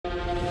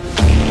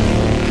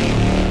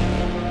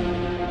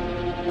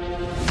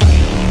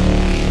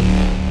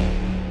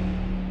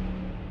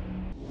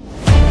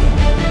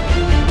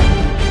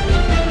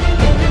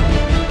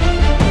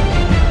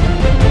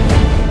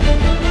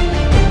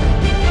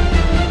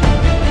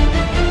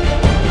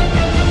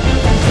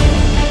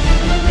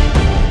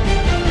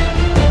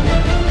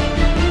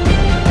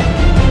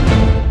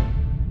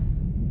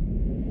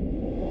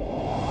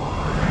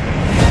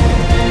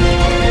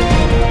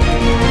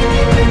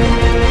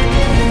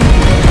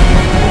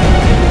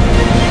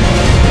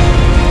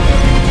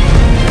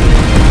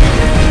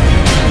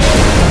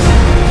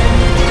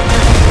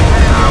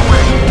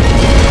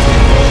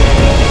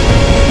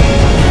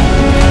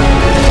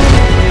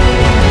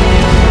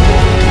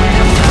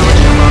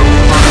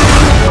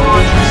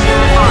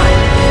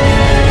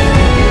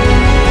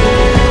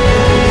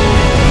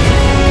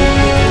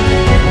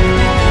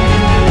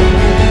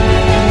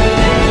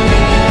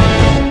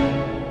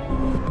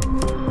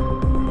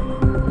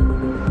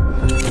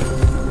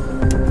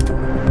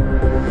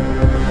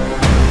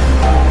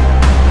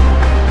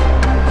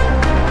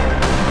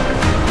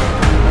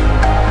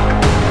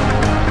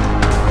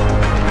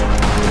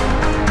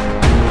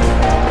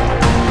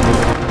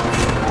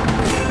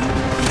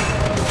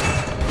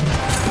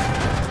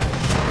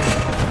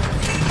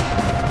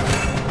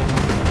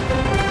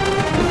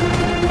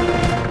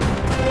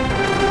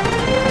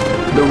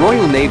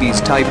Royal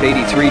Navy's Type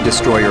 83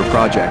 destroyer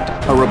project,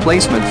 a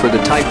replacement for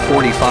the Type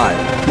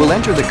 45, will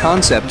enter the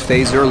concept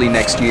phase early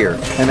next year,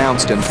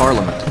 announced in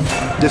Parliament.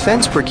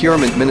 Defense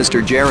Procurement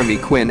Minister Jeremy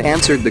Quinn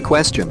answered the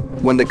question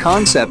when the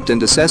concept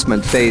and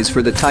assessment phase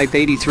for the Type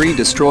 83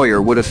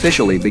 destroyer would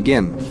officially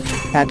begin.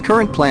 At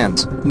current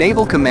plans,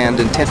 Naval Command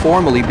intend to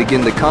formally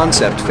begin the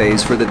concept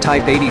phase for the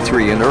Type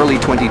 83 in early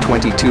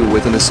 2022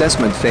 with an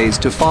assessment phase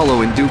to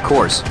follow in due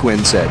course,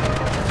 Quinn said.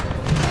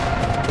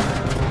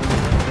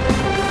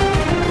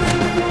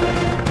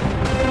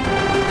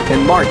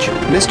 In March,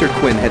 Mr.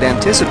 Quinn had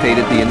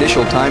anticipated the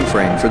initial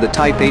timeframe for the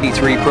Type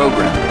 83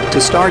 program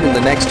to start in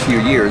the next few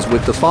years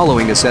with the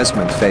following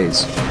assessment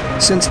phase.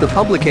 Since the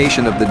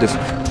publication of the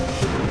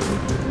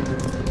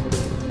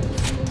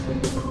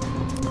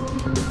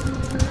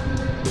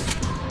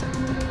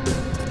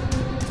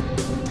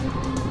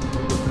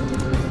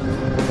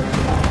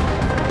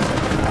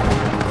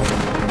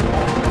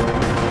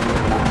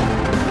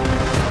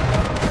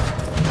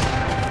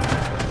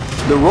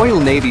The Royal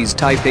Navy's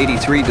Type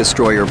 83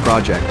 destroyer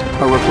project,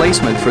 a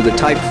replacement for the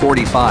Type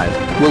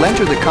 45, will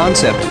enter the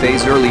concept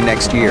phase early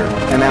next year,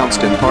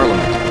 announced in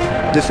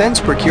Parliament. Defense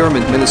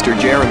Procurement Minister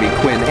Jeremy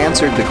Quinn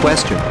answered the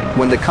question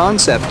when the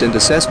concept and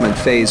assessment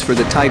phase for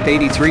the Type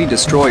 83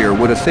 destroyer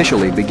would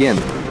officially begin.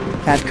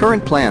 At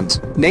current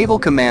plans, Naval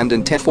Command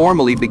intend to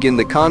formally begin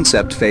the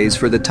concept phase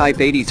for the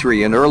Type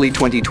 83 in early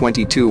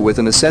 2022 with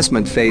an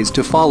assessment phase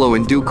to follow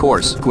in due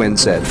course, Quinn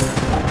said.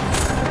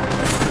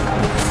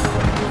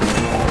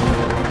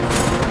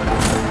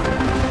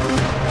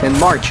 In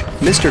March,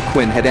 Mr.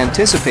 Quinn had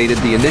anticipated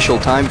the initial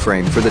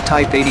timeframe for the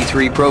Type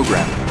 83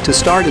 program to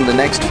start in the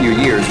next few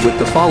years with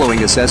the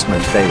following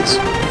assessment phase.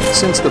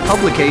 Since the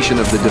publication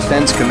of the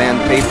Defense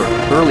Command paper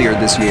earlier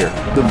this year,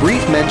 the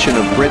brief mention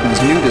of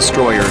Britain's new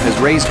destroyer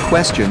has raised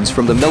questions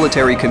from the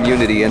military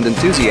community and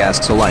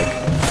enthusiasts alike.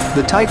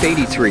 The Type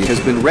 83 has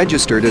been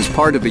registered as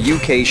part of a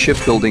UK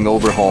shipbuilding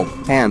overhaul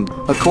and,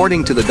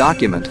 according to the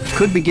document,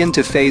 could begin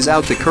to phase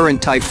out the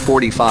current Type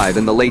 45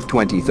 in the late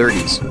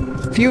 2030s.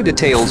 Few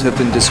details have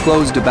been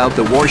disclosed about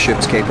the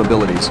warship's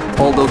capabilities,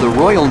 although the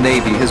Royal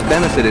Navy has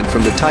benefited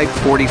from the Type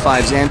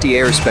 45's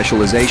anti-air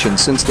specialization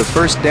since the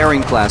first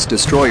Daring-class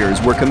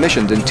destroyers were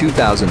commissioned in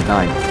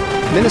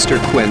 2009. Minister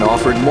Quinn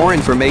offered more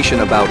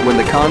information about when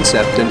the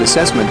concept and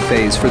assessment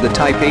phase for the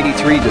Type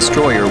 83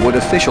 destroyer would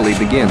officially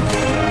begin.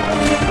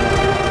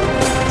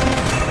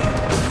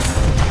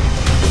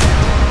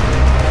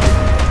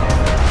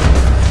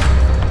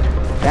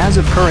 As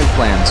of current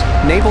plans,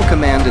 Naval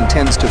Command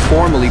intends to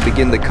formally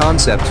begin the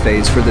concept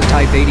phase for the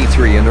Type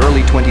 83 in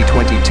early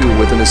 2022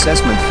 with an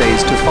assessment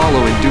phase to follow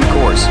in due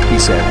course, he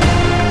said.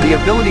 The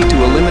ability to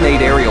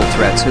eliminate aerial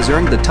threats has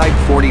earned the Type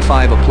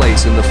 45 a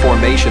place in the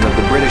formation of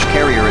the British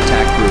Carrier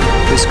Attack Group,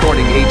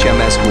 escorting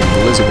HMS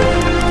Elizabeth.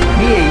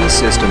 BAE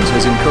Systems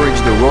has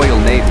encouraged the Royal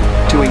Navy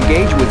to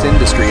engage with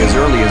industry as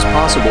early as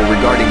possible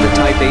regarding the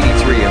Type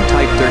 83 and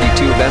Type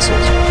 32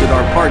 vessels that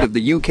are part of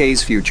the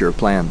UK's future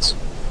plans.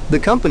 The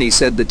company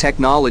said the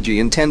technology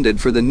intended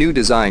for the new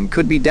design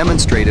could be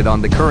demonstrated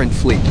on the current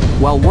fleet,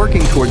 while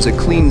working towards a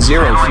clean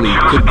zero fleet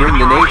could bring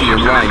the Navy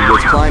in line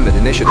with climate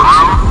initiatives.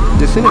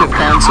 Definitive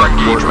concept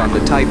work on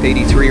the Type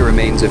 83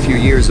 remains a few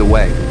years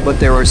away, but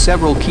there are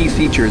several key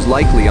features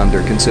likely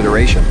under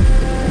consideration.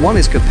 One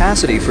is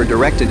capacity for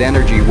directed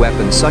energy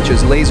weapons such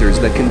as lasers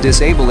that can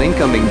disable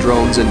incoming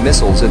drones and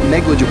missiles at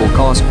negligible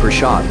cost per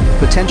shot,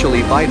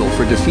 potentially vital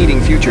for defeating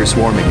future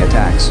swarming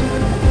attacks.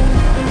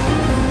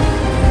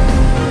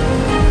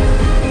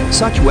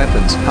 Such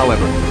weapons,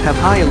 however, have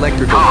high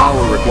electrical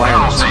power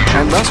requirements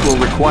and thus will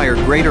require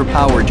greater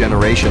power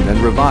generation and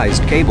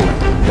revised cabling.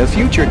 A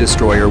future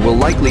destroyer will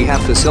likely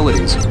have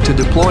facilities to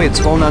deploy its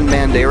own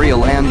unmanned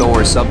aerial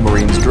and/or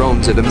submarines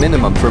drones at a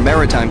minimum for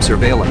maritime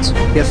surveillance,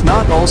 if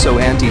not also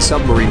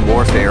anti-submarine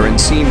warfare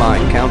and sea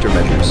mine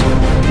countermeasures.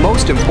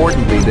 Most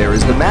importantly, there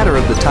is the matter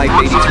of the Type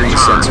 83's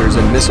sensors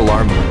and missile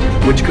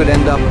armament, which could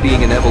end up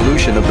being an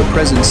evolution of the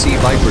present Sea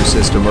Viper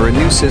system or a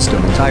new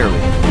system entirely.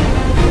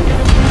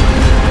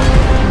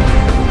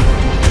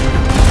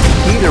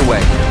 Either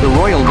way, the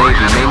Royal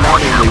Navy may not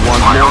only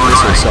want more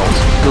missile cells,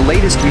 the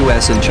latest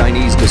US and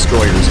Chinese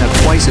destroyers have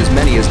twice as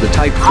many as the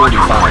Type 45,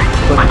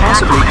 but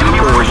possibly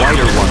deeper or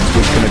wider ones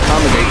which can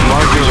accommodate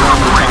larger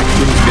round-attack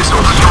cruise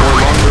missiles or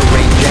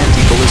longer-range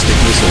anti-ballistic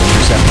missile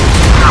interceptors.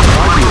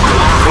 Arguably,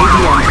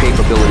 ADM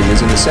capability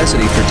is a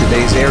necessity for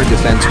today's air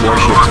defense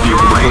warships due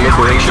to the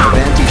proliferation of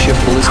anti-ship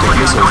ballistic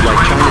missiles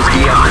like China's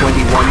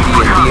DF-21D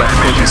and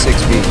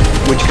DF-26B,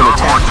 which can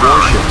attack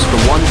warships from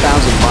 1,000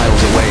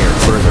 miles away or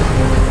further.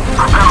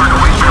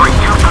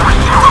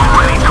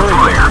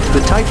 Currently,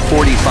 the Type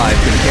 45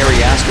 can carry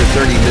Aster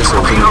 30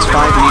 missiles in its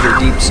 5-meter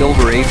deep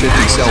silver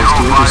A-50 cells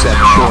to intercept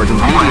short and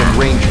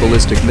medium-range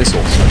ballistic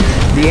missiles.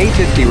 The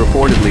A-50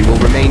 reportedly will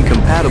remain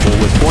compatible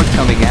with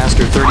forthcoming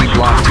Aster 30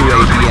 Block 2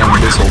 ABM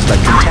missiles that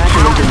can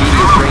tackle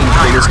intermediate-range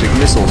ballistic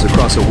missiles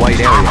across a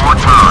wide area.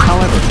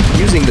 However,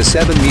 using the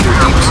 7-meter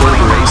deep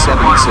silver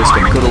A-70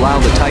 system could allow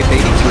the Type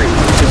 83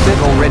 to fit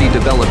already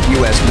developed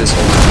U.S.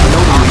 missiles,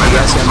 notably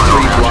the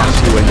SM-3 Block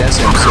II and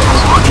SM-6,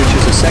 which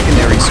is a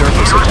secondary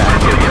surface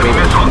attack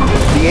capability.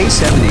 The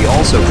A-70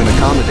 also can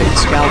accommodate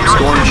Scalp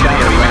Storm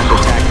Shadow land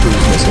attack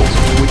cruise missiles,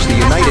 which the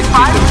United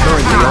Kingdom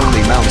currently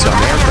only mounts on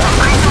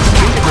aircraft.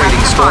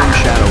 Integrating Storm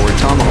Shadow or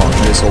Tomahawk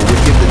missile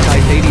would give the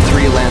Type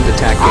 83 a land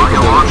attack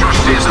capability,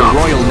 which the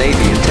Royal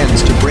Navy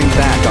intends to bring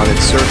back on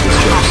its surface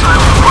ships.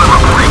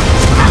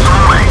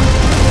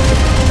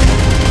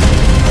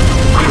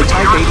 The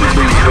Type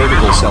 83's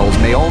vertical cells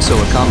may also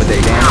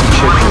accommodate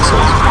anti-ship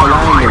missiles,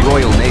 allowing the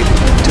Royal Navy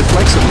to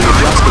flexibly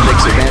adjust the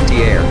mix of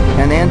anti-air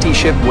and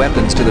anti-ship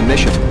weapons to the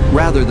mission,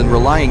 rather than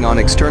relying on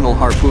external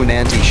Harpoon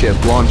anti-ship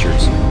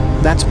launchers.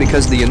 That's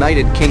because the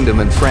United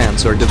Kingdom and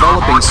France are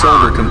developing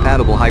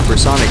Silver-compatible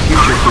hypersonic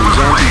future cruise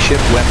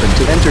anti-ship weapon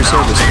to enter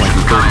service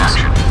 2030s.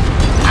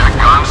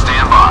 TACCOM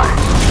standby.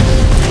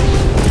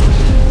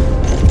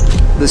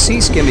 The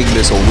sea-skimming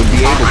missile would be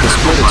able to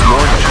split its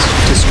warheads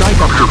to strike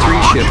up to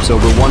 3 ships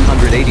over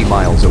 180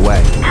 miles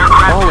away.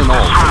 All in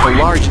all, a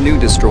large new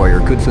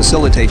destroyer could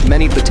facilitate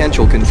many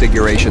potential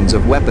configurations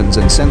of weapons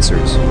and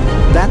sensors.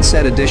 That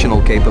said,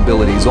 additional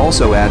capabilities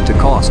also add to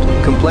cost,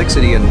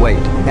 complexity and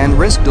weight, and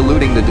risk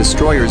diluting the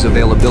destroyer's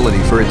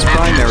availability for its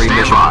primary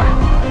mission.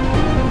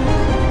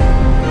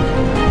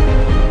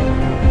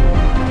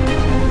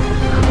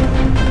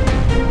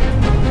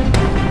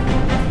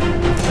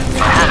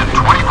 Ahead of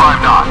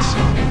 25 knots.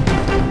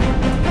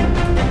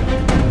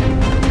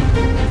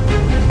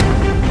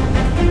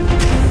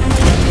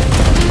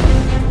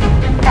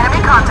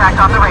 Enemy contact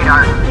on the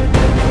radar.